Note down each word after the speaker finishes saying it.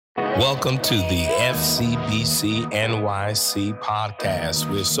Welcome to the FCBC NYC podcast.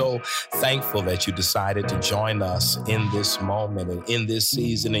 We're so thankful that you decided to join us in this moment and in this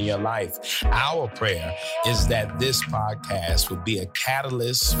season in your life. Our prayer is that this podcast will be a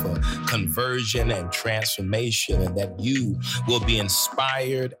catalyst for conversion and transformation, and that you will be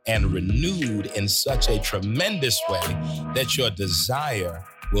inspired and renewed in such a tremendous way that your desire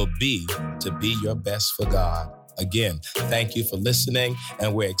will be to be your best for God. Again, thank you for listening,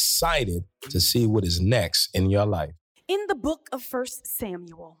 and we're excited to see what is next in your life. In the book of 1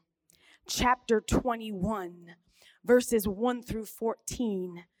 Samuel, chapter 21, verses 1 through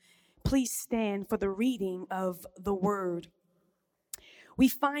 14, please stand for the reading of the word. We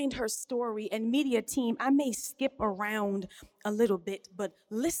find her story, and media team, I may skip around a little bit, but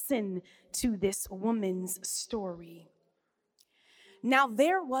listen to this woman's story. Now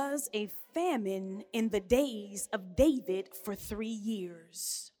there was a famine in the days of David for 3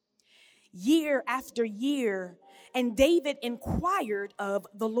 years, year after year, and David inquired of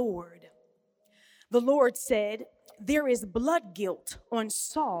the Lord. The Lord said, "There is blood guilt on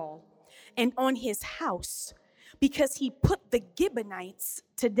Saul and on his house, because he put the Gibeonites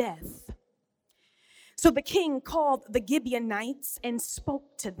to death." So the king called the Gibeonites and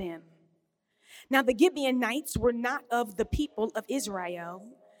spoke to them. Now the Gibeonites were not of the people of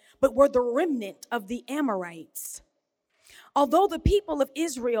Israel, but were the remnant of the Amorites. Although the people of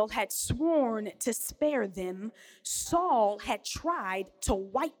Israel had sworn to spare them, Saul had tried to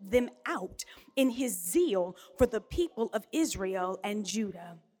wipe them out in his zeal for the people of Israel and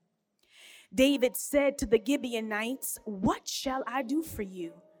Judah. David said to the Gibeonites, "What shall I do for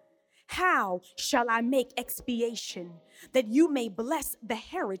you? How shall I make expiation that you may bless the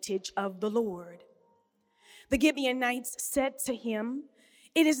heritage of the Lord?" The Gibeonites said to him,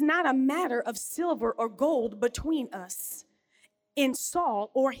 "It is not a matter of silver or gold between us in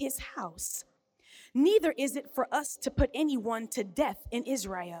Saul or his house. Neither is it for us to put anyone to death in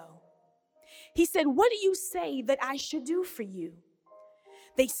Israel." He said, "What do you say that I should do for you?"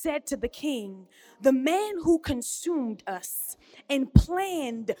 They said to the king, "The man who consumed us and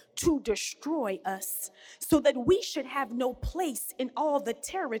planned to destroy us so that we should have no place in all the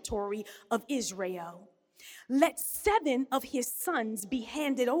territory of Israel. Let 7 of his sons be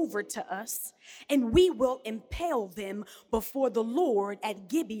handed over to us, and we will impale them before the Lord at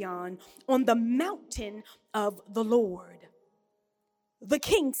Gibeon on the mountain of the Lord." The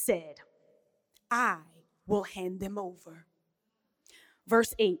king said, "I will hand them over."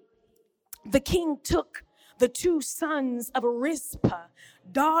 Verse 8, the king took the 2 sons of Rizpah,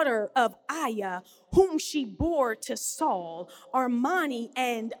 daughter of Aiah, whom she bore to Saul, Armani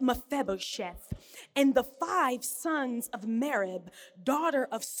and Mephibosheth, and the 5 sons of Merib, daughter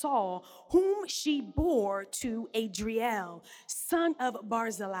of Saul, whom she bore to Adriel, son of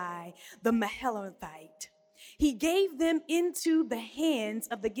Barzillai, the Mahalathite. He gave them into the hands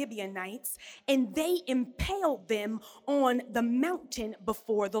of the Gibeonites, and they impaled them on the mountain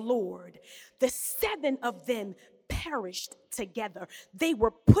before the Lord. The 7 of them perished together. They were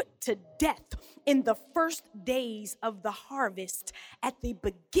put to death in the first days of the harvest, at the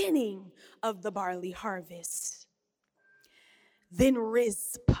beginning of the barley harvest. Then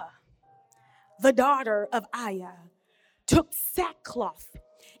Rizpah, the daughter of Aiah, took sackcloth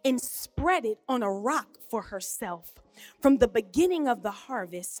and spread it on a rock for herself from the beginning of the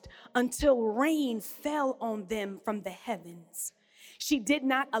harvest until rain fell on them from the heavens. She did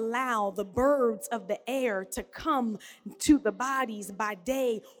not allow the birds of the air to come to the bodies by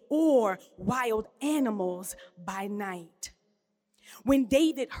day, or wild animals by night. When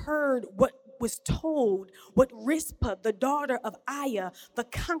David heard what was told, what Rizpah, the daughter of Aiah, the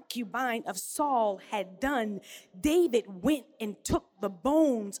concubine of Saul, had done, David went and took the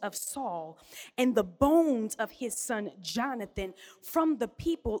bones of Saul and the bones of his son Jonathan from the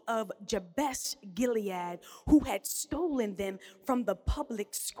people of Jabesh Gilead, who had stolen them from the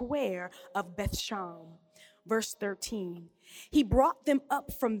public square of Bethshan. Verse 13, he brought them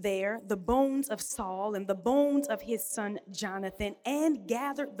up from there, the bones of Saul and the bones of his son Jonathan, and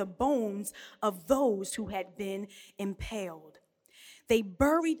gathered the bones of those who had been impaled. They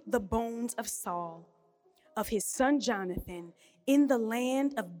buried the bones of Saul, of his son Jonathan, in the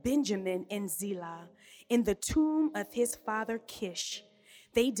land of Benjamin in Zelah, in the tomb of his father Kish.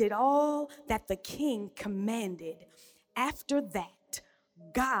 They did all that the king commanded. After that,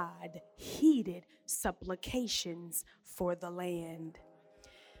 God heeded supplications for the land.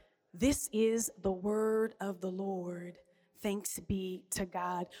 This is the word of the Lord. Thanks be to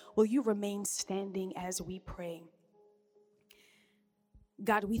God. Will you remain standing as we pray?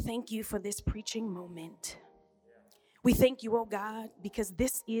 God, we thank you for this preaching moment. We thank you, oh God, because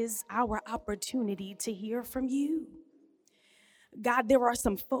this is our opportunity to hear from you. God, there are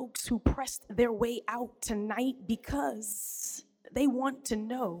some folks who pressed their way out tonight because they want to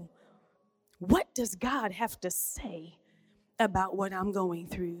know, what does God have to say about what I'm going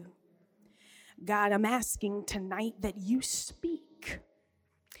through? God, I'm asking tonight that you speak.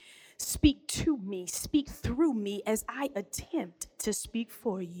 Speak to me, speak through me as I attempt to speak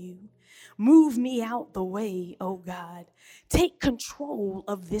for you. Move me out the way, oh God. Take control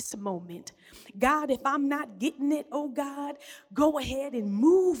of this moment. God, if I'm not getting it, oh God, go ahead and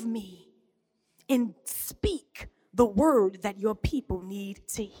move me and speak the word that your people need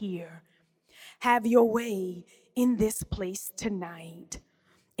to hear. Have your way in this place tonight.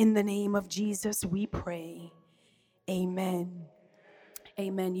 In the name of Jesus, we pray. Amen.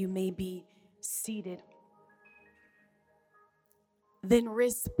 Amen. You may be seated. Then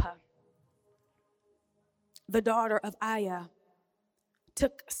Rizpah, the daughter of Aiah,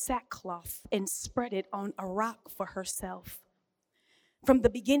 took sackcloth and spread it on a rock for herself. From the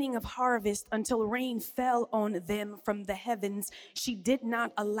beginning of harvest until rain fell on them from the heavens, she did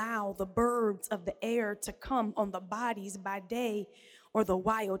not allow the birds of the air to come on the bodies by day or the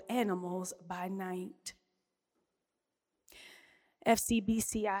wild animals by night.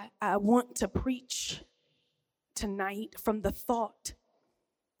 FCBC, I want to preach tonight from the thought,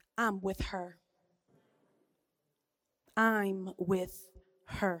 I'm with her. I'm with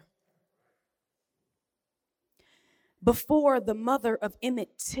her. Before the mother of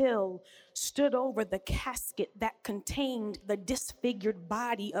Emmett Till stood over the casket that contained the disfigured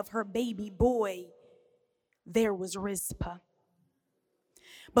body of her baby boy, there was Rizpah.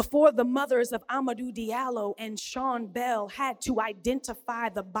 Before the mothers of Amadou Diallo and Sean Bell had to identify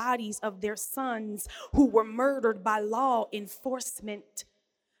the bodies of their sons who were murdered by law enforcement,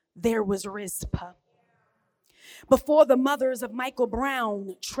 there was Rizpah. Before the mothers of Michael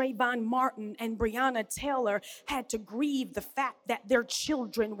Brown, Trayvon Martin, and Breonna Taylor had to grieve the fact that their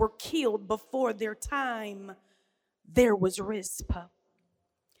children were killed before their time, there was Rizpah.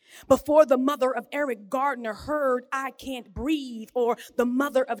 Before the mother of Eric Gardner heard I Can't Breathe, or the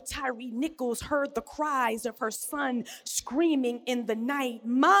mother of Tyree Nichols heard the cries of her son screaming in the night,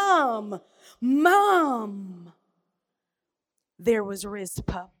 Mom, Mom, there was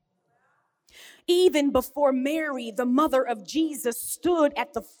Rizpah. Even before Mary, the mother of Jesus, stood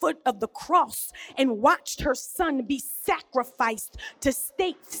at the foot of the cross and watched her son be sacrificed to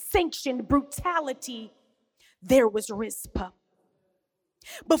state-sanctioned brutality, there was Rizpah.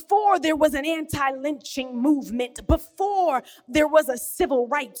 Before there was an anti-lynching movement, before there was a civil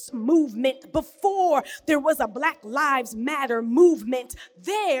rights movement, before there was a Black Lives Matter movement,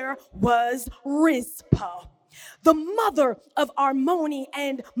 there was Rizpah, the mother of Armoni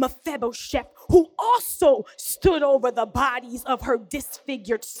and Mephibosheth, who also stood over the bodies of her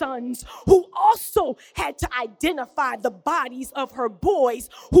disfigured sons, who also had to identify the bodies of her boys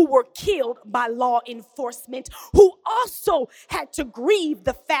who were killed by law enforcement, who also had to grieve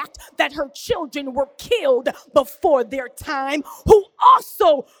the fact that her children were killed before their time, who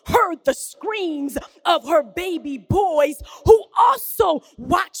also heard the screams of her baby boys, who also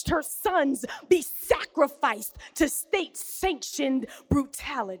watched her sons be sacrificed to state-sanctioned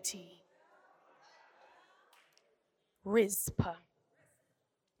brutality. Rizpah.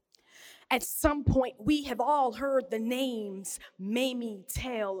 At some point, we have all heard the names Mamie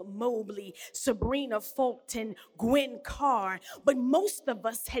Tell Mobley, Sabrina Fulton, Gwen Carr, but most of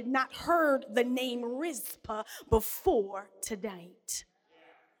us had not heard the name Rizpah before tonight.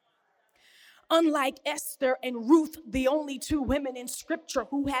 Unlike Esther and Ruth, the only two women in scripture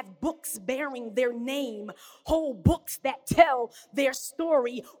who have books bearing their name, whole books that tell their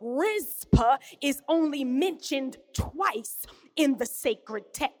story, Rizpah is only mentioned twice in the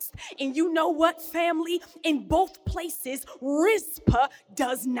sacred text. And you know what, family? In both places, Rizpah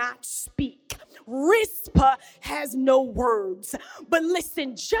does not speak. Rizpah has no words. But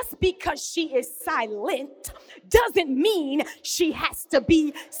listen, just because she is silent doesn't mean she has to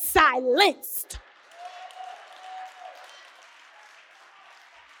be silenced.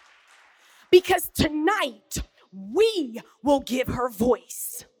 Because tonight, we will give her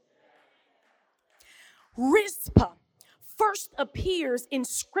voice. Rizpah first appears in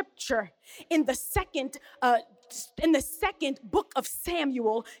scripture in the second book of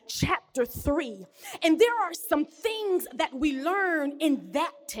Samuel, chapter 3. And there are some things that we learn in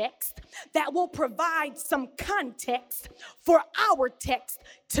that text that will provide some context for our text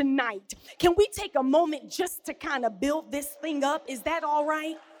tonight. Can we take a moment just to kind of build this thing up? Is that all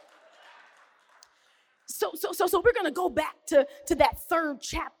right? So we're going to go back to that third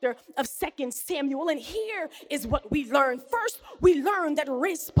chapter of 2 Samuel. And here is what we learn. First, we learn that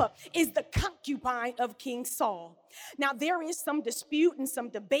Rizpah is the concubine of King Saul. Now, there is some dispute and some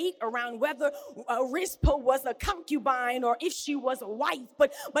debate around whether Rizpah was a concubine or if she was a wife.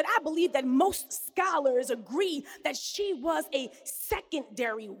 But I believe that most scholars agree that she was a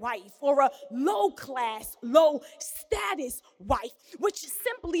secondary wife or a low-class, low-status wife, which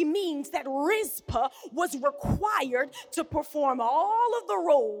simply means that Rizpah was required to perform all of the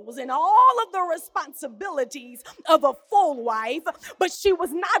roles and all of the responsibilities of a full wife, but she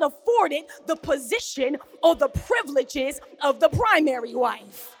was not afforded the position or the privileges of the primary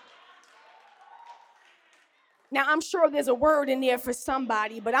wife. Now, I'm sure there's a word in there for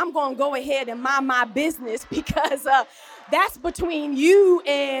somebody, but I'm going to go ahead and mind my business because that's between you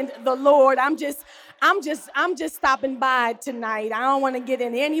and the Lord. I'm just stopping by tonight. I don't want to get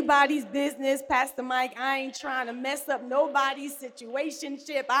in anybody's business, Pastor Mike. I ain't trying to mess up nobody's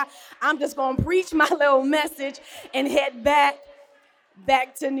situationship. I'm just going to preach my little message and head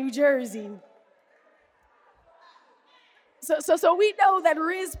back to New Jersey. So we know that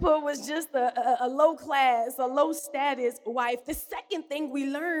Rizpah was just a low class, a low status wife. The second thing we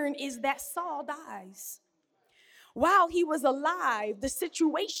learn is that Saul dies. While he was alive, the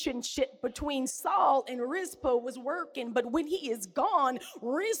situationship between Saul and Rizpah was working. But when he is gone,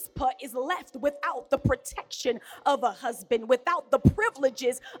 Rizpah is left without the protection of a husband, without the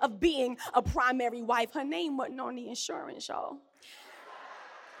privileges of being a primary wife. Her name wasn't on the insurance, y'all.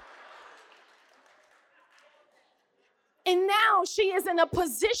 And now she is in a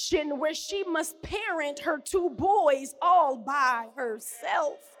position where she must parent her two boys all by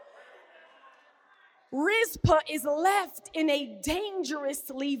herself. Rizpah is left in a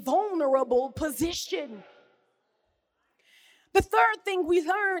dangerously vulnerable position. The third thing we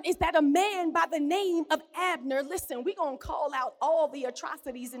learn is that a man by the name of Abner, listen, we're going to call out all the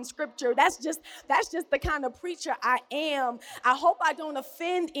atrocities in scripture. That's just the kind of preacher I am. I hope I don't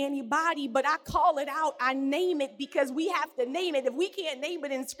offend anybody, but I call it out. I name it because we have to name it. If we can't name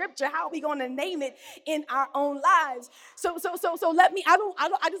it in scripture, how are we going to name it in our own lives? So let me,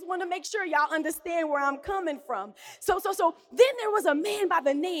 I just want to make sure y'all understand where I'm coming from. So then there was a man by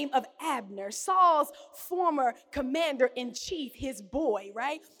the name of Abner, Saul's former commander-in-chief. His boy,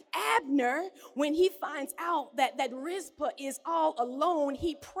 right? Abner, when he finds out that Rizpah is all alone,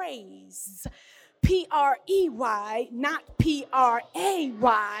 he prays. P-R-E-Y, not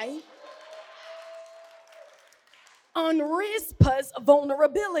P-R-A-Y. On Rizpah's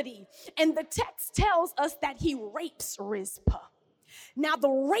vulnerability. And the text tells us that he rapes Rizpah. Now, the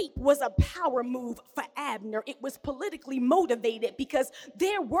rape was a power move for Abner. It was politically motivated because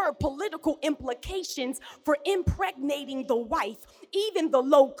there were political implications for impregnating the wife, even the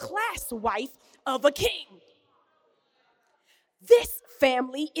low-class wife of a king. This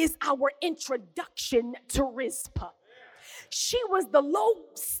family is our introduction to Rizpah. She was the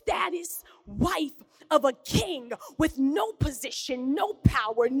low-status wife of a king with no position, no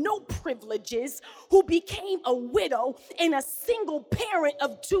power, no privileges, who became a widow and a single parent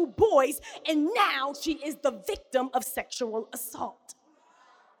of two boys, and now she is the victim of sexual assault.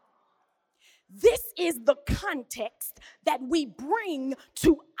 This is the context that we bring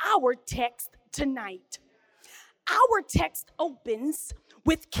to our text tonight. Our text opens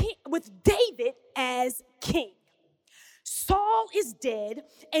with David as king. Saul is dead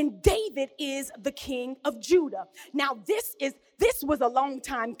and David is the king of Judah. Now, this was a long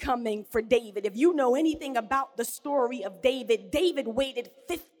time coming for David. If you know anything about the story of David, David waited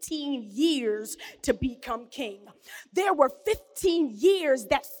 15 years to become king. There were 15 years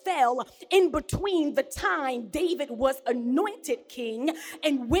that fell in between the time David was anointed king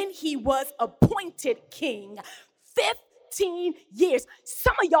and when he was appointed king. 15 years.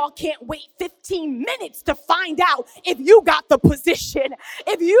 Some of y'all can't wait 15 minutes to find out if you got the position,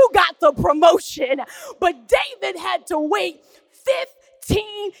 if you got the promotion. But David had to wait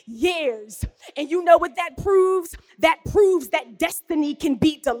 15 years. And you know what that proves? That proves that destiny can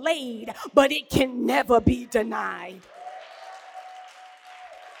be delayed, but it can never be denied.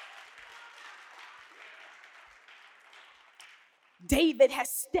 David has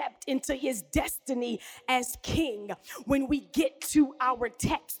stepped into his destiny as king when we get to our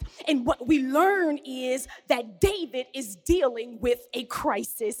text. And what we learn is that David is dealing with a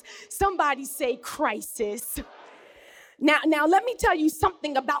crisis. Somebody say crisis. Now, let me tell you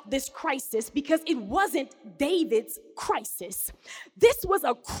something about this crisis, because it wasn't David's crisis. This was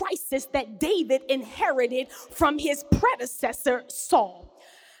a crisis that David inherited from his predecessor, Saul.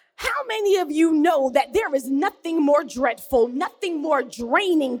 How many of you know that there is nothing more dreadful, nothing more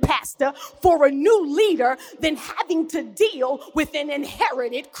draining, Pastor, for a new leader than having to deal with an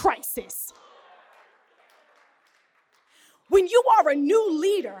inherited crisis? When you are a new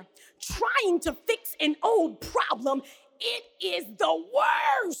leader trying to fix an old problem, it is the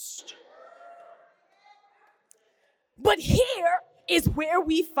worst. But here is where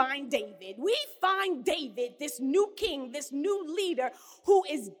we find David. We find David, this new king, this new leader who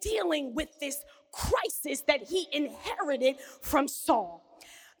is dealing with this crisis that he inherited from Saul.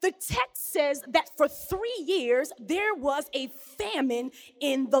 The text says that for 3 years, there was a famine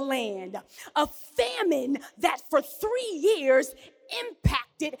in the land. A famine that for 3 years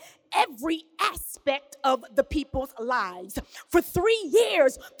impacted every aspect of the people's lives. For 3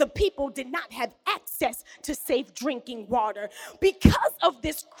 years, the people did not have access to safe drinking water. Because of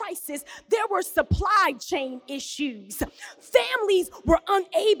this crisis, there were supply chain issues. Families were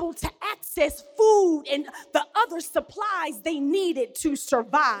unable to access food and the other supplies they needed to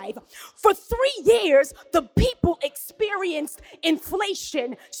survive. For 3 years, the people experienced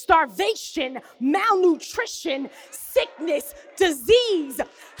inflation, starvation, malnutrition, sickness, disease,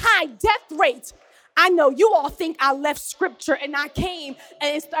 high death rates. I know you all think I left scripture and I came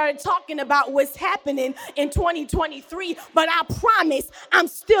and started talking about what's happening in 2023, but I promise I'm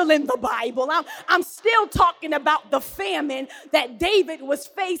still in the Bible. I'm still talking about the famine that David was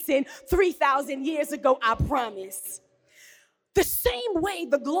facing 3,000 years ago, I promise. The same way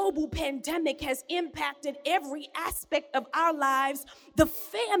the global pandemic has impacted every aspect of our lives, the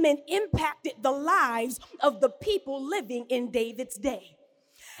famine impacted the lives of the people living in David's day.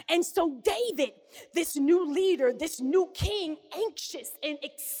 And so David, this new leader, this new king, anxious and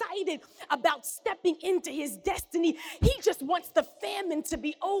excited about stepping into his destiny, he just wants the famine to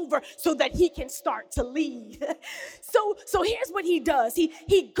be over so that he can start to lead. So here's what he does.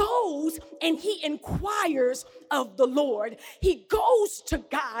 He goes and he inquires of the Lord. He goes to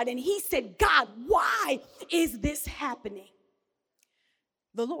God and he said, God, why is this happening?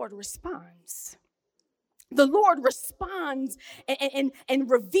 The Lord responds. The Lord responds and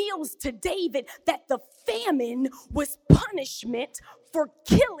reveals to David that the famine was punishment for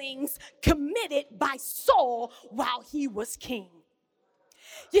killings committed by Saul while he was king.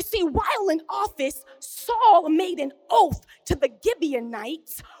 You see, while in office, Saul made an oath to the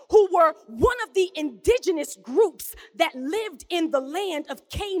Gibeonites, who were one of the indigenous groups that lived in the land of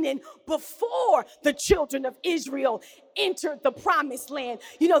Canaan before the children of Israel entered the promised land.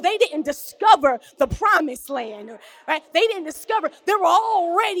 You know, they didn't discover the promised land, right? They didn't discover, there were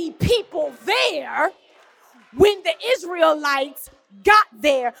already people there when the Israelites got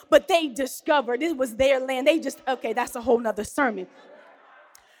there, but they discovered it was their land. Okay, that's a whole nother sermon.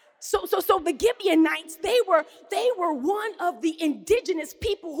 So the Gibeonites, they were one of the indigenous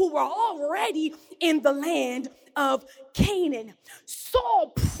people who were already in the land of Canaan.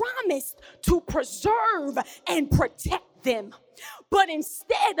 Saul promised to preserve and protect them. But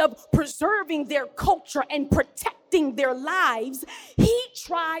instead of preserving their culture and protecting their lives, he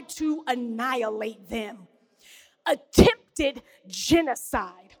tried to annihilate them. Attempted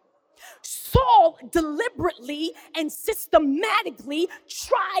genocide. Saul deliberately and systematically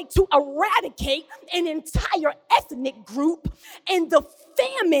tried to eradicate an entire ethnic group, and the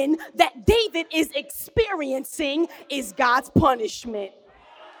famine that David is experiencing is God's punishment.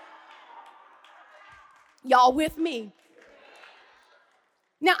 Y'all with me?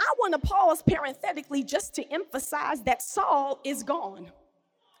 Now, I want to pause parenthetically just to emphasize that Saul is gone.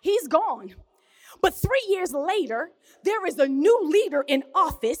 He's gone. But 3 years later, there is a new leader in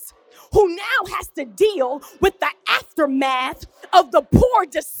office who now has to deal with the aftermath of the poor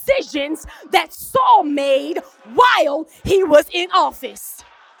decisions that Saul made while he was in office.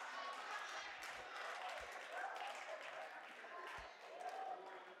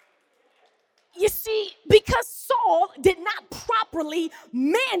 You see, because Saul did not properly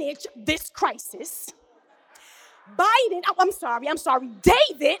manage this crisis, David, I'm sorry.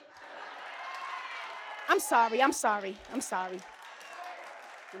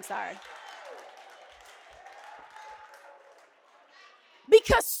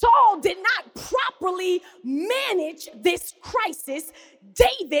 Because Saul did not properly manage this crisis,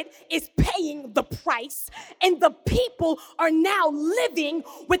 David is paying the price, and the people are now living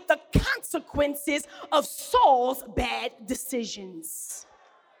with the consequences of Saul's bad decisions.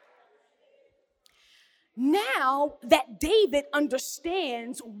 Now that David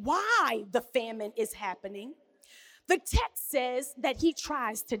understands why the famine is happening, the text says that he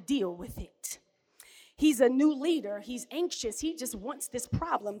tries to deal with it. He's a new leader. He's anxious. He just wants this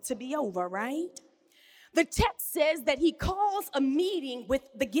problem to be over, right? The text says that he calls a meeting with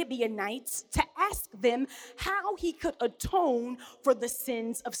the Gibeonites to ask them how he could atone for the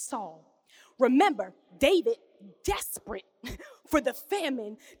sins of Saul. Remember, David, desperate for the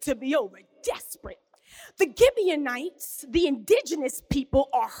famine to be over, desperate. The Gibeonites, the indigenous people,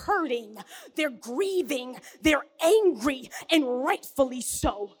 are hurting. They're grieving. They're angry, and rightfully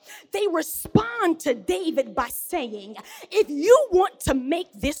so. They respond to David by saying, if you want to make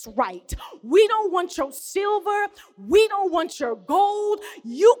this right, we don't want your silver. We don't want your gold.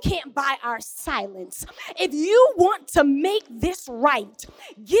 You can't buy our silence. If you want to make this right,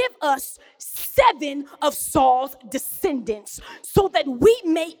 give us 7 of Saul's descendants so that we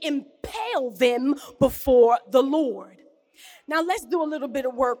may impale them before the Lord. Now let's do a little bit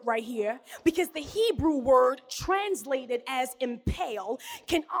of work right here, because the Hebrew word translated as impale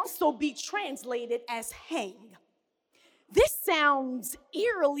can also be translated as hang. This sounds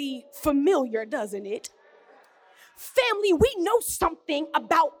eerily familiar, doesn't it? Family, we know something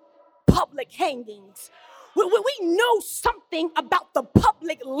about public hangings. We know something about the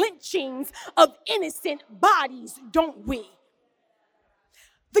public lynchings of innocent bodies, don't we?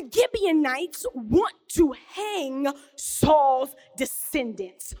 The Gibeonites want to hang Saul's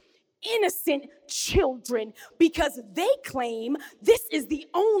descendants, innocent children, because they claim this is the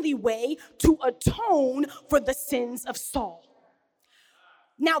only way to atone for the sins of Saul.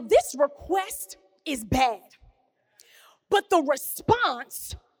 Now, this request is bad, but the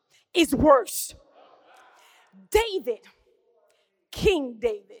response is worse. David, King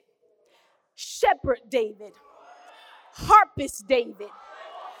David, Shepherd David, Harpist David,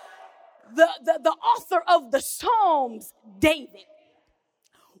 the author of the Psalms, David,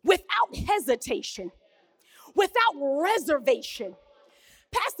 without hesitation, without reservation,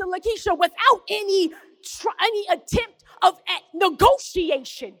 Pastor Lakeisha, without any attempt at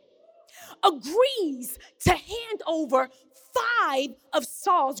negotiation, agrees to hand over 5 of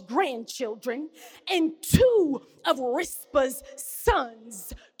Saul's grandchildren and 2 of Rizpah's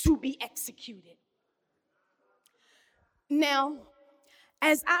sons to be executed. Now,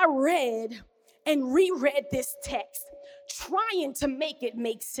 as I read and reread this text, trying to make it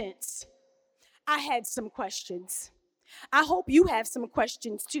make sense, I had some questions. I hope you have some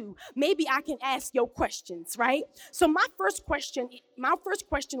questions too. Maybe I can ask your questions, right? So my first question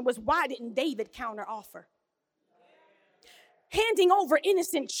was, why didn't David counteroffer? Handing over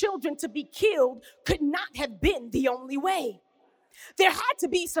innocent children to be killed could not have been the only way. There had to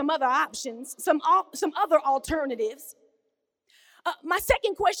be some other options, some other alternatives. My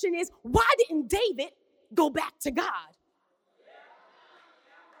second question is, why didn't David go back to God?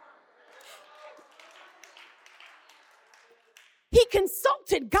 He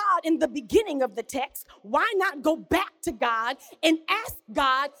consulted God in the beginning of the text. Why not go back to God and ask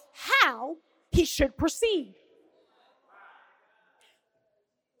God how he should proceed?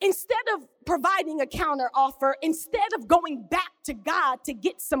 Instead of providing a counter offer, instead of going back to God to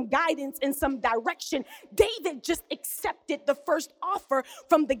get some guidance and some direction, David just accepted the first offer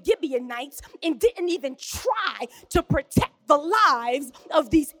from the Gibeonites and didn't even try to protect the lives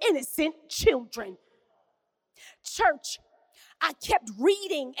of these innocent children. Church, I kept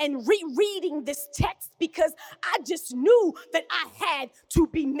reading and rereading this text because I just knew that I had to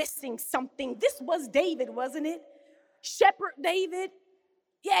be missing something. This was David, wasn't it? Shepherd David.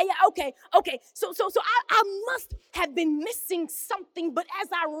 Yeah, okay. So I must have been missing something, but as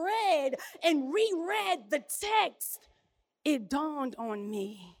I read and reread the text, it dawned on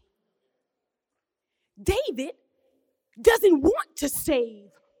me. David doesn't want to save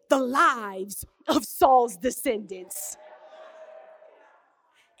the lives of Saul's descendants.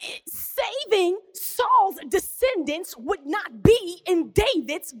 Saving Saul's descendants would not be in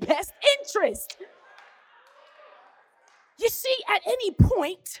David's best interest. You see, at any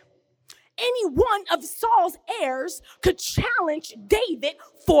point, any one of Saul's heirs could challenge David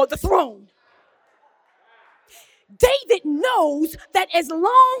for the throne. David knows that as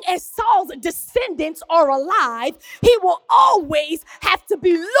long as Saul's descendants are alive, he will always have to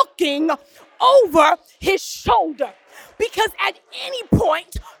be looking over his shoulder, because at any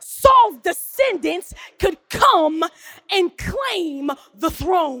point, Saul's descendants could come and claim the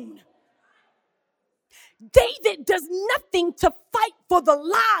throne. David does nothing to fight for the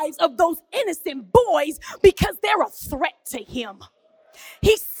lives of those innocent boys because they're a threat to him.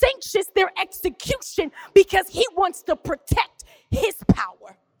 He sanctions their execution because he wants to protect his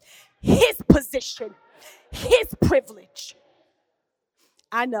power, his position, his privilege.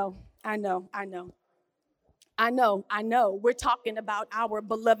 I know. We're talking about our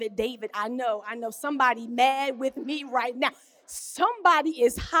beloved David. I know. Somebody mad with me right now. Somebody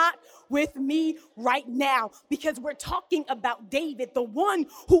is hot with me right now because we're talking about David, the one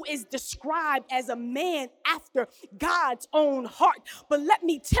who is described as a man after God's own heart. But let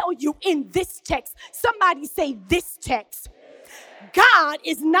me tell you, in this text, somebody say this text, God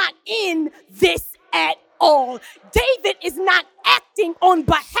is not in this at all. David is not acting on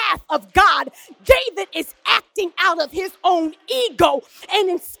behalf of God. David is acting out of his own ego. And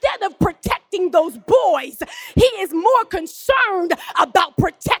instead of protecting those boys, he is more concerned about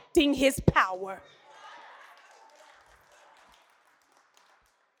protecting his power.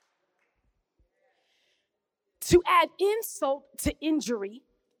 To add insult to injury,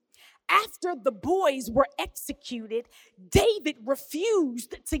 after the boys were executed, David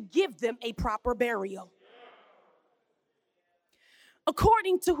refused to give them a proper burial.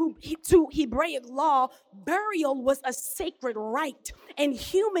 According to Hebraic law, burial was a sacred rite, and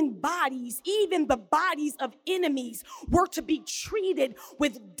human bodies, even the bodies of enemies, were to be treated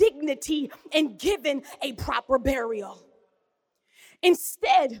with dignity and given a proper burial.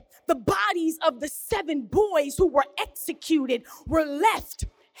 Instead, the bodies of the 7 boys who were executed were left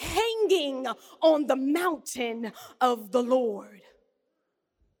hanging on the mountain of the Lord.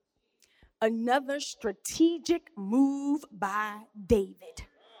 Another strategic move by David.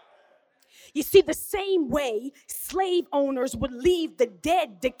 You see, the same way slave owners would leave the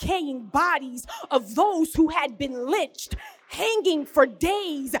dead, decaying bodies of those who had been lynched hanging for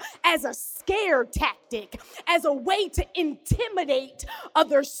days as a scare tactic, as a way to intimidate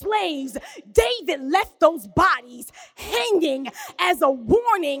other slaves, David left those bodies hanging as a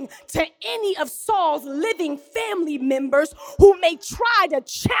warning to any of Saul's living family members who may try to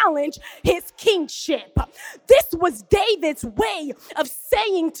challenge his kingship. This was David's way of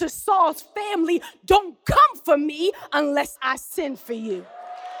saying to Saul's family, don't come for me unless I send for you.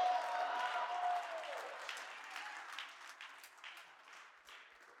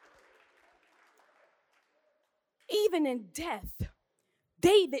 Even in death,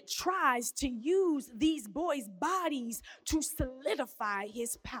 David tries to use these boys' bodies to solidify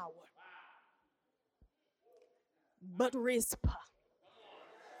his power. But Rizpah,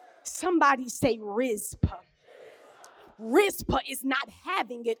 somebody say Rizpah. Rizpah is not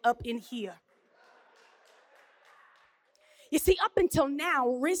having it up in here. You see, up until now,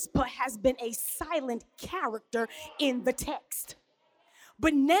 Rizpah has been a silent character in the text.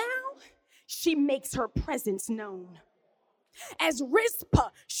 But now, she makes her presence known. As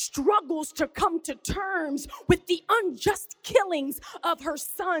Rizpah struggles to come to terms with the unjust killings of her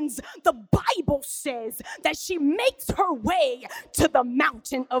sons, the Bible says that she makes her way to the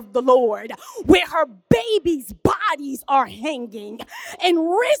mountain of the Lord, where her babies' bodies are hanging. And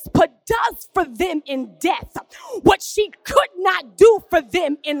Rizpah does for them in death what she could not do for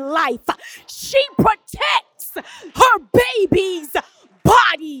them in life. She protects her babies'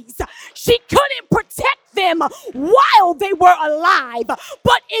 bodies. She couldn't protect them while they were alive,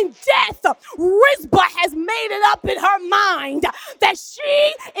 but in death, Rizpah has made it up in her mind that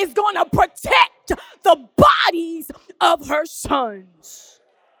she is going to protect the bodies of her sons.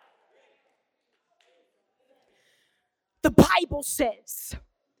 The Bible says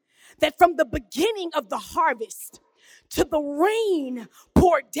that from the beginning of the harvest to the rain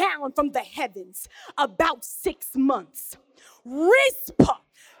poured down from the heavens, about 6 months, Rizpah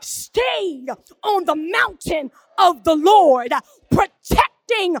stayed on the mountain of the Lord,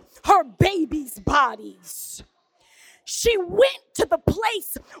 protecting her babies' bodies. She went to the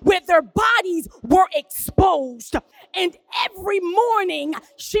place where their bodies were exposed, and every morning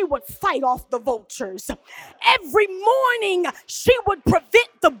she would fight off the vultures. Every morning she would prevent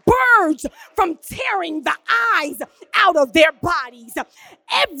the birds from tearing the eyes out of their bodies.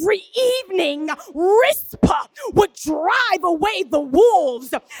 Every evening, Rizpah would drive away the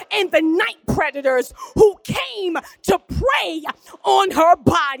wolves and the night predators who came to prey on her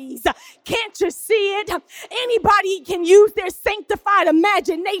bodies. Can't you see it? Anybody can use their sanctified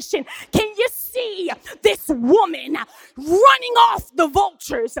imagination. Can you see this woman running off the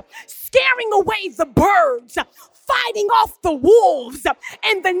vultures, scaring away the birds, fighting off the wolves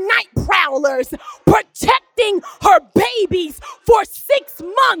and the night prowlers, protecting her babies for 6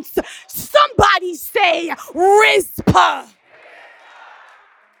 months? Somebody say Rizpah.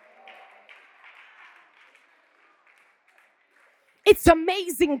 It's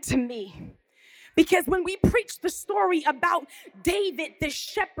amazing to me, because when we preach the story about David, the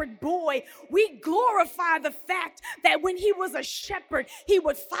shepherd boy, we glorify the fact that when he was a shepherd, he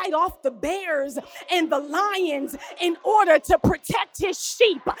would fight off the bears and the lions in order to protect his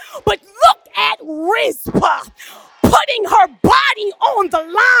sheep. But look at Rizpah, putting her body on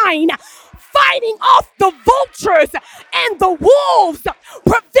the line, fighting off the vultures and the wolves,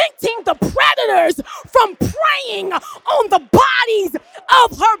 preventing the predators from preying on the bodies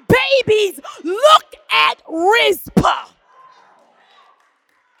of her babies. Look at Rizpah.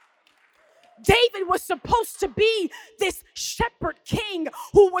 David was supposed to be this shepherd king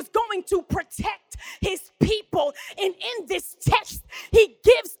who was going to protect his people. And in this text, he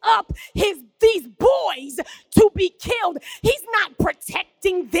gives up these boys to be killed. He's not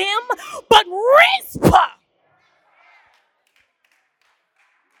protecting them, but Rizpah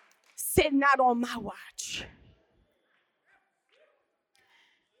said, not on my watch.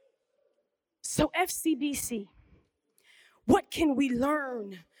 So FCBC, what can we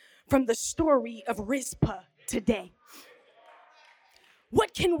learn from the story of Rizpah today?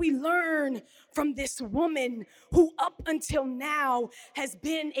 What can we learn from this woman who up until now has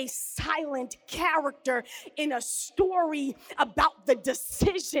been a silent character in a story about the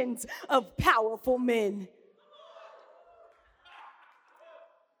decisions of powerful men?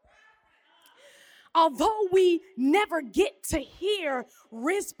 Although we never get to hear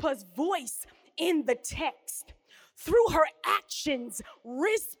Rizpah's voice in the text, through her actions,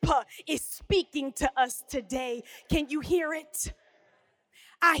 Rizpah is speaking to us today. Can you hear it?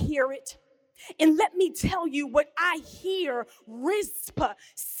 I hear it. And let me tell you what I hear Rizpah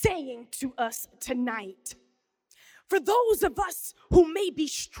saying to us tonight. For those of us who may be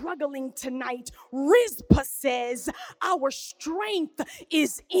struggling tonight, Rizpah says, our strength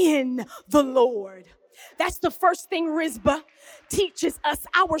is in the Lord. That's the first thing Rizpah teaches us.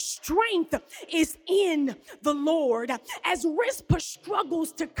 Our strength is in the Lord. As Rizpah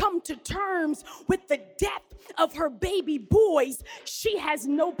struggles to come to terms with the death of her baby boys, she has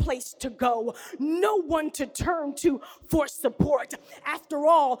no place to go, no one to turn to for support. After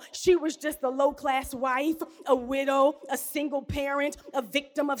all, she was just a low-class wife, a widow, a single parent, a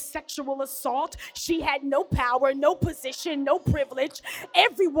victim of sexual assault. She had no power, no position, no privilege.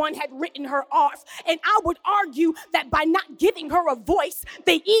 Everyone had written her off. And I would argue that by not giving her a voice,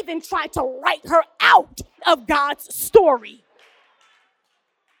 they even tried to write her out of God's story.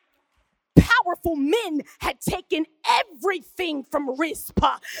 Powerful men had taken everything from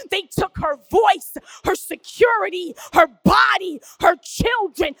Rizpah. They took her voice, her security, her body, her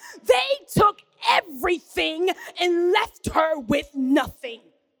children. They took everything and left her with nothing.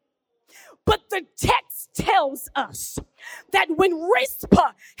 But the text tells us that when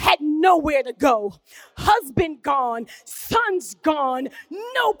Rizpah had nowhere to go, husband gone, sons gone,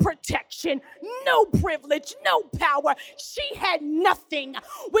 no protection, no privilege, no power, she had nothing.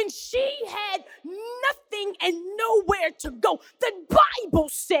 When she had nothing and nowhere to go, the Bible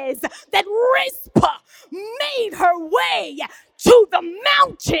says that Rizpah made her way to the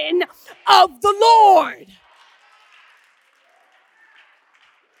mountain of the Lord.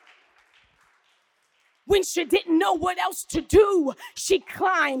 When she didn't know what else to do, she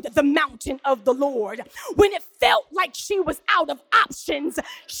climbed the mountain of the Lord. When it felt like she was out of options,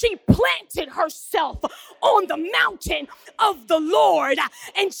 she planted herself on the mountain of the Lord,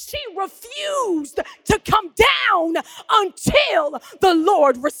 and she refused to come down until the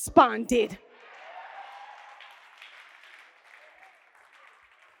Lord responded.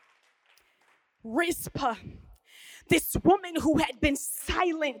 Rizpah, this woman who had been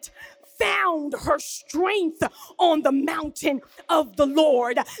silent, found her strength on the mountain of the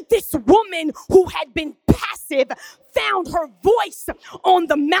Lord. This woman who had been passive found her voice on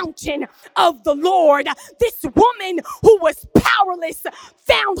the mountain of the Lord. This woman who was powerless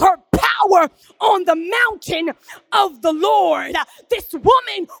found her power on the mountain of the Lord. This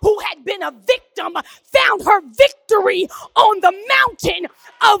woman who had been a victim found her victory on the mountain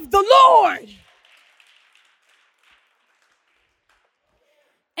of the Lord.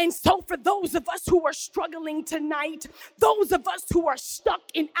 And so for those of us who are struggling tonight, those of us who are stuck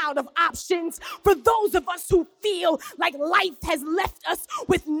and out of options, for those of us who feel like life has left us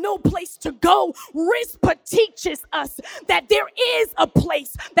with no place to go, Rizpah teaches us that there is a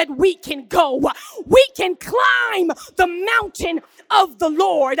place that we can go. We can climb the mountain of the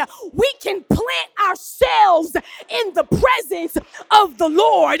Lord. We can plant ourselves in the presence of the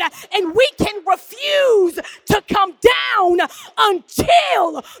Lord, and we can refuse to come down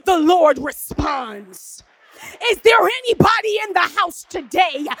until the Lord responds. Is there anybody in the house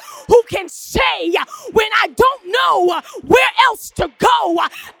today who can say, when I don't know where else to go,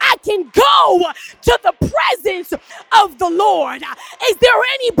 I can go to the presence of the Lord? Is there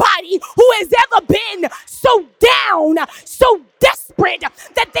anybody who has ever been so down, so desperate desperate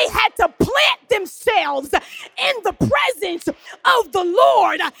that they had to plant themselves in the presence of the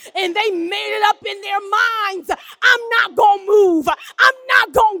Lord. And they made it up in their minds. I'm not going to move. I'm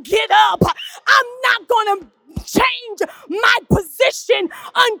not going to get up. I'm not going to change my position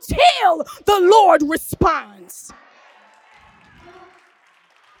until the Lord responds.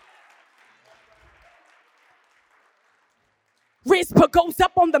 Rizpah goes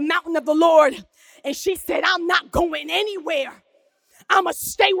up on the mountain of the Lord, and she said, I'm not going anywhere. I'm going to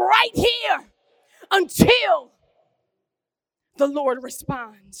stay right here until the Lord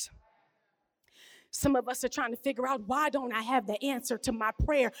responds. Some of us are trying to figure out, why don't I have the answer to my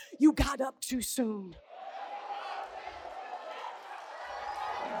prayer? You got up too soon.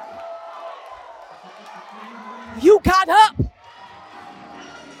 You got up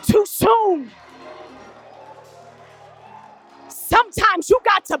too soon. Sometimes you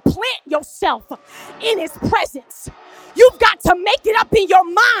got to plant yourself in his presence. You've got to make it up in your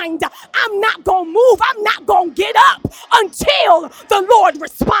mind. I'm not going to move. I'm not going to get up until the Lord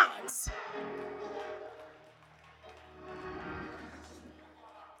responds.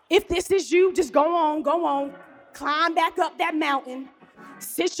 If this is you, just go on. Climb back up that mountain.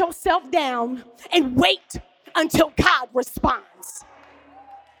 Sit yourself down and wait until God responds.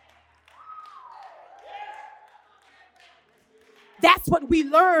 That's what we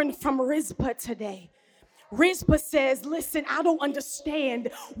learned from Rizpah today. Rizpah says, listen, I don't understand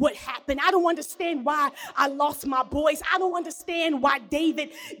what happened. I don't understand why I lost my boys. I don't understand why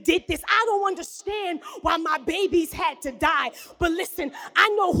David did this. I don't understand why my babies had to die. But listen, I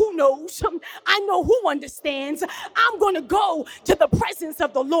know who knows. I know who understands. I'm going to go to the presence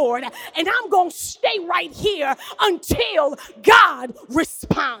of the Lord, and I'm going to stay right here until God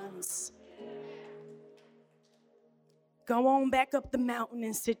responds. Go on back up the mountain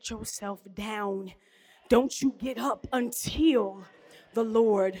and sit yourself down. Don't you get up until the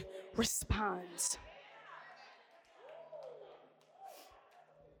Lord responds.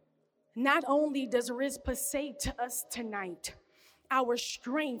 Not only does Rizpah say to us tonight, our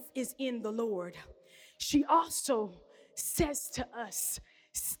strength is in the Lord, she also says to us,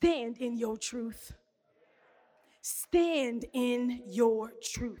 stand in your truth. Stand in your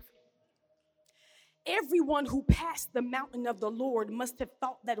truth. Everyone who passed the mountain of the Lord must have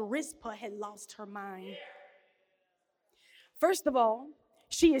thought that Rizpah had lost her mind. First of all,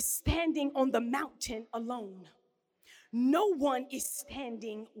 she is standing on the mountain alone. No one is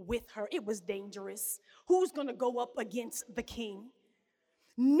standing with her. It was dangerous. Who's going to go up against the king?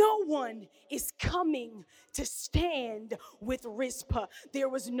 No one is coming to stand with Rizpah. There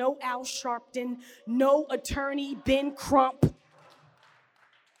was no Al Sharpton, no attorney Ben Crump,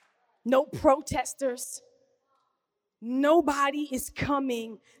 no protesters. Nobody is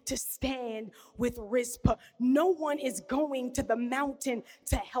coming to stand with Rizpah. No one is going to the mountain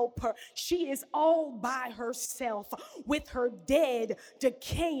to help her. She is all by herself with her dead,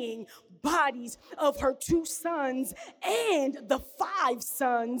 decaying bodies of her 2 sons and the 5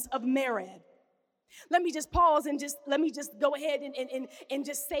 sons of Merab. Let me just pause and let me go ahead and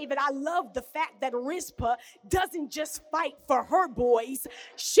just say that I love the fact that Rizpah doesn't just fight for her boys.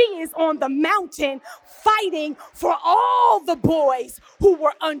 She is on the mountain fighting for all the boys who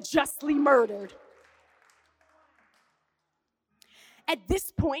were unjustly murdered. At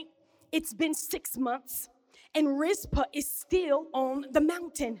this point, it's been 6 months, and Rizpah is still on the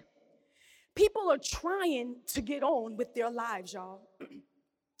mountain. People are trying to get on with their lives, y'all.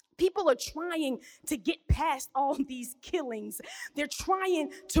 People are trying to get past all these killings. They're trying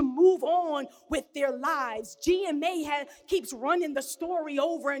to move on with their lives. GMA keeps running the story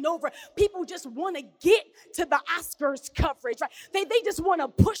over and over. People just want to get to the Oscars coverage, right? They just want to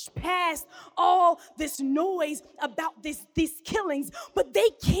push past all this noise about these killings, but they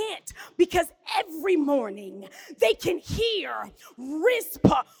can't, because every morning they can hear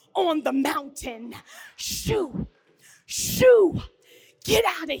Rizpah on the mountain. Shoo, shoo. Get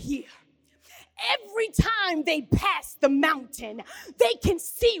out of here. Every time they pass the mountain, they can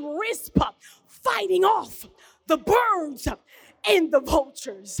see Rizpah fighting off the birds and the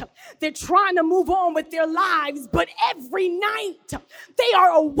vultures. They're trying to move on with their lives, but every night they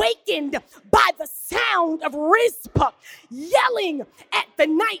are awakened by the sound of Rizpah yelling at the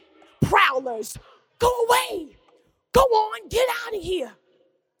night prowlers, go away, go on, get out of here.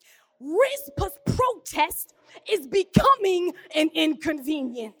 Rizpah's protest is becoming an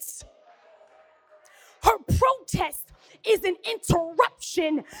inconvenience. Her protest is an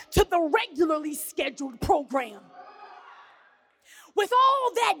interruption to the regularly scheduled program. With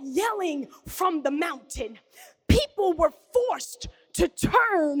all that yelling from the mountain, people were forced to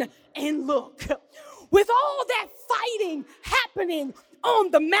turn and look. With all that fighting happening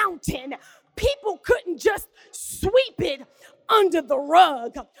on the mountain, people couldn't just sweep it under the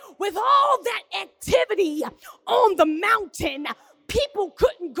rug. With all that activity on the mountain, people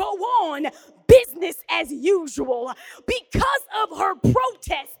couldn't go on business as usual. Because of her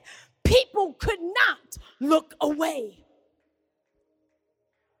protest, people could not look away.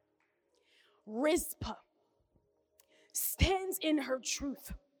 Rizpah stands in her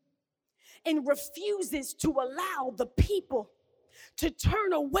truth and refuses to allow the people to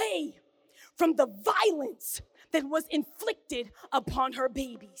turn away from the violence that was inflicted upon her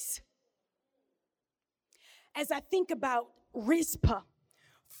babies. As I think about Rizpah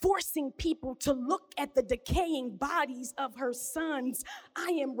forcing people to look at the decaying bodies of her sons, I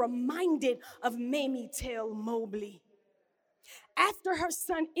am reminded of Mamie Tail Mobley. After her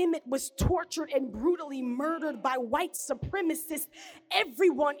son Emmett was tortured and brutally murdered by white supremacists,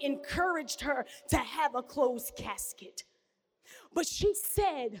 everyone encouraged her to have a closed casket. But she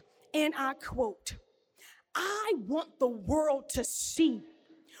said, and I quote, "I want the world to see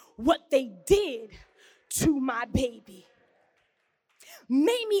what they did to my baby."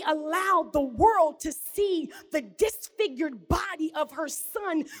 Mamie allowed the world to see the disfigured body of her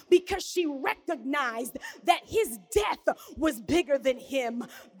son because she recognized that his death was bigger than him,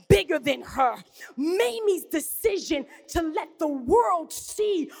 bigger than her. Mamie's decision to let the world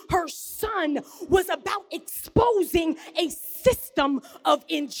see her son was about exposing a system of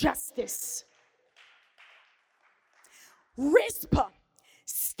injustice. Rizpah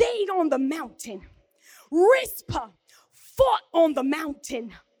stayed on the mountain. Rizpah fought on the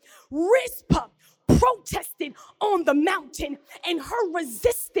mountain. Rizpah protested on the mountain, and her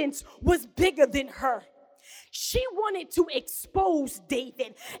resistance was bigger than her. She wanted to expose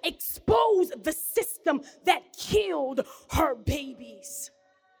David, expose the system that killed her babies.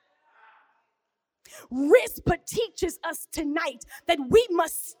 Rizpah teaches us tonight that we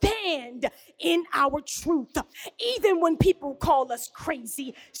must stand in our truth. Even when people call us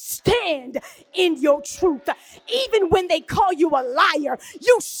crazy, stand in your truth. Even when they call you a liar,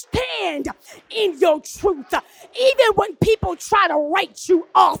 you stand in your truth. Even when people try to write you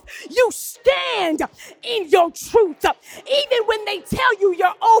off, you stand in your truth. Even when they tell you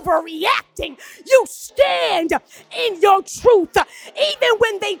you're overreacting, you stand in your truth. Even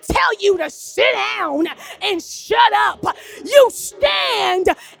when they tell you to sit down and shut up, you stand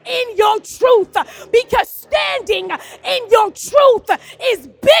in your truth, because standing in your truth is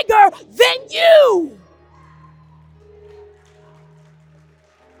bigger than you.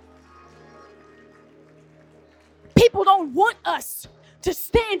 People don't want us to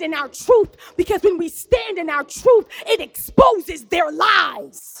stand in our truth, because when we stand in our truth, it exposes their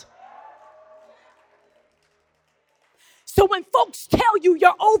lies. So when folks tell you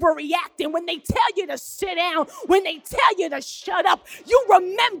you're overreacting, when they tell you to sit down, when they tell you to shut up, you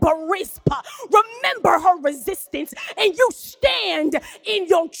remember Rizpah, remember her resistance, and you stand in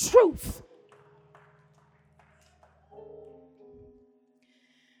your truth.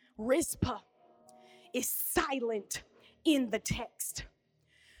 Rizpah is silent in the text,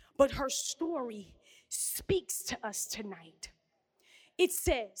 but her story speaks to us tonight. It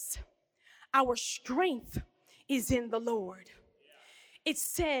says, "Our strength is in the Lord." It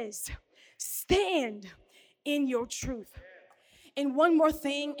says, stand in your truth. And one more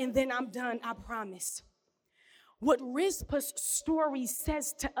thing, and then I'm done, I promise. What Rizpah's story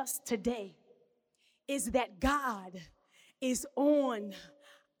says to us today is that God is on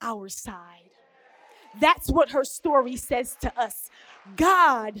our side. That's what her story says to us.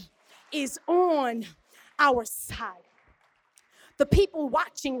 God is on our side. The people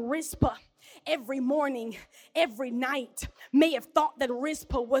watching Rizpah every morning, every night, may have thought that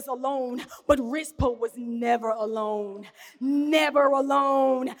Rizpah was alone, but Rizpah was never alone. Never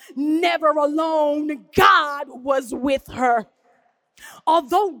alone. Never alone. God was with her.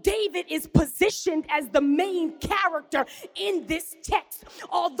 Although David is positioned as the main character in this text,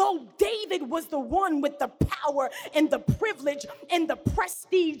 although David was the one with the power and the privilege and the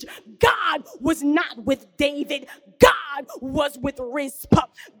prestige, God was not with David. God was with Rizpah.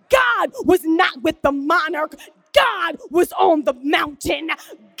 God was not with the monarch. God was on the mountain.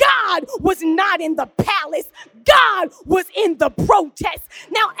 God was not in the palace. God was in the protest.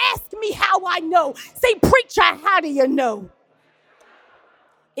 Now ask me how I know. Say, preacher, how do you know?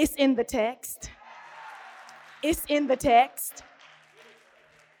 It's in the text. It's in the text.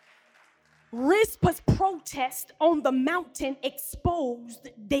 Rizpah's protest on the mountain exposed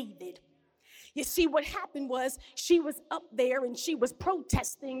David. You see, what happened was she was up there and she was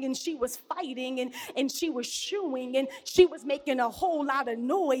protesting and she was fighting and she was shooing and she was making a whole lot of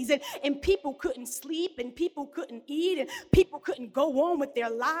noise and people couldn't sleep and people couldn't eat and people couldn't go on with their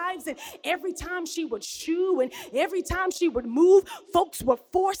lives. And every time she would shoo and every time she would move, folks were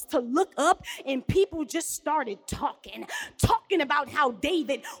forced to look up and people just started talking about how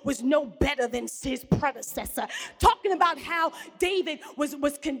David was no better than his predecessor, talking about how David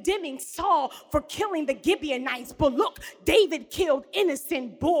was condemning Saul for killing the Gibeonites. But look, David killed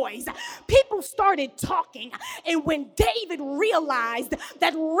innocent boys. People started talking. And when David realized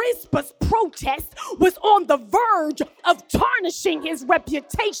that Rizpah's protest was on the verge of tarnishing his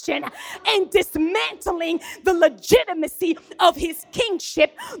reputation and dismantling the legitimacy of his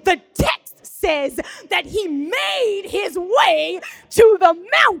kingship, the text says that he made his way to the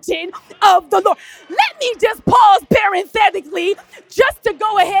mountain of the Lord. Let me just pause parenthetically just to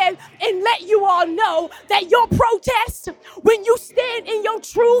go ahead and let you all know that your protest, when you stand in your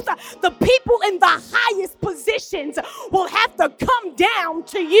truth, the people in the highest positions will have to come down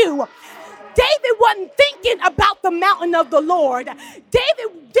to you. David wasn't thinking about the mountain of the Lord.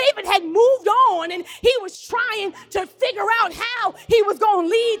 David had moved on and he was trying to figure out how he was going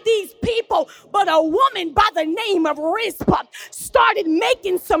to lead these people. But a woman by the name of Rizpah started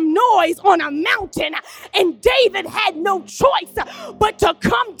making some noise on a mountain, and David had no choice but to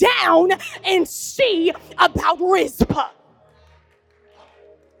come down and see about Rizpah.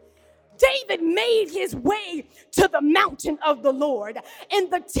 David made his way to the mountain of the Lord. And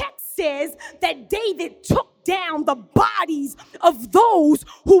the text says that David took down the bodies of those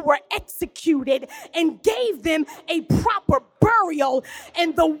who were executed and gave them a proper burial.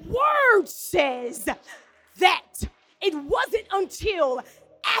 And the word says that it wasn't until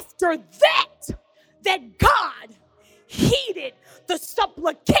after that God heeded the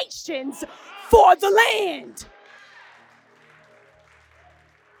supplications for the land.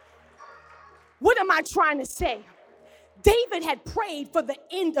 What am I trying to say? David had prayed for the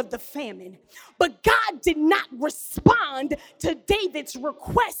end of the famine, but God did not respond to David's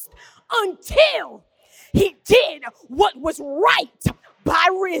request until he did what was right by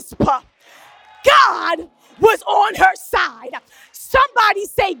Rizpah. God was on her side. Somebody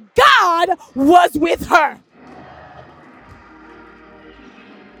say, God was with her.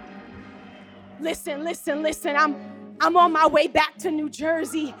 Listen. I'm on my way back to New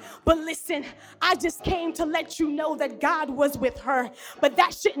Jersey, but listen, I just came to let you know that God was with her. But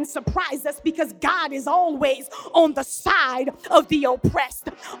that shouldn't surprise us, because God is always on the side of the oppressed,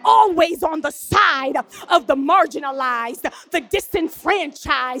 always on the side of the marginalized, the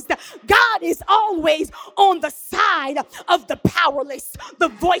disenfranchised. God is always on the side of the powerless, the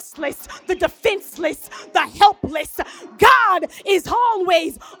voiceless, the defenseless, the helpless. God is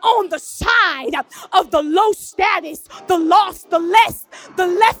always on the side of the low status, the lost, the less, the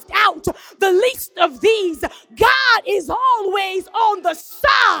left out, the least of these. God is always on the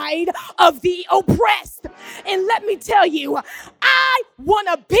side of the oppressed. And let me tell you, I want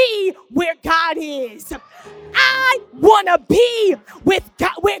to be where God is. I want to be with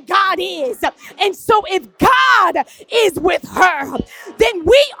God, where God is. And so if God is with her, then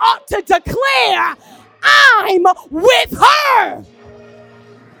we ought to declare, I'm with her.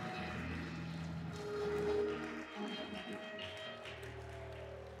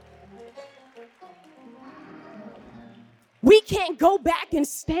 We can't go back and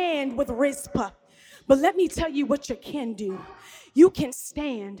stand with Rizpah, but let me tell you what you can do. You can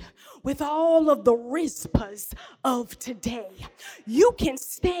stand with all of the Rizpahs of today. You can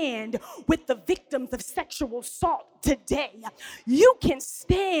stand with the victims of sexual assault today. You can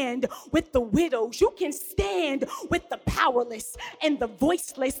stand with the widows. You can stand with the powerless and the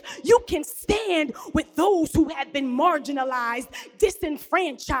voiceless. You can stand with those who have been marginalized,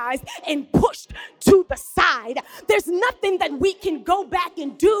 disenfranchised, and pushed to the side. There's nothing that we can go back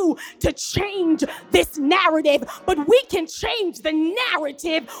and do to change this narrative, but we can change the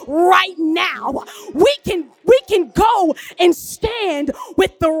narrative right now. We can go and stand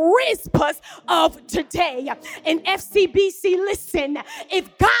with the Rizpahs of today. And FCBC, listen, if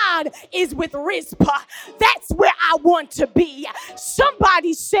God is with Rizpah, that's where I want to be.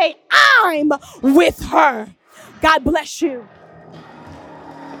 Somebody say, I'm with her. God bless you.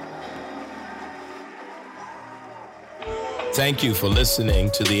 Thank you for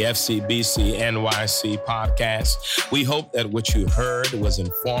listening to the FCBC NYC podcast. We hope that what you heard was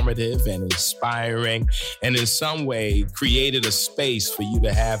informative and inspiring, and in some way created a space for you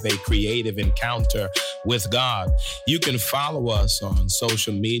to have a creative encounter with God. You can follow us on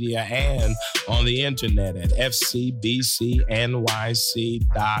social media and on the internet at fcbcnyc.org.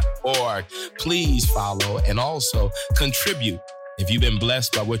 Please follow and also contribute. If you've been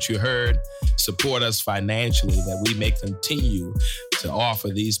blessed by what you heard, support us financially that we may continue to offer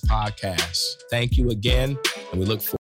these podcasts. Thank you again, and we look forward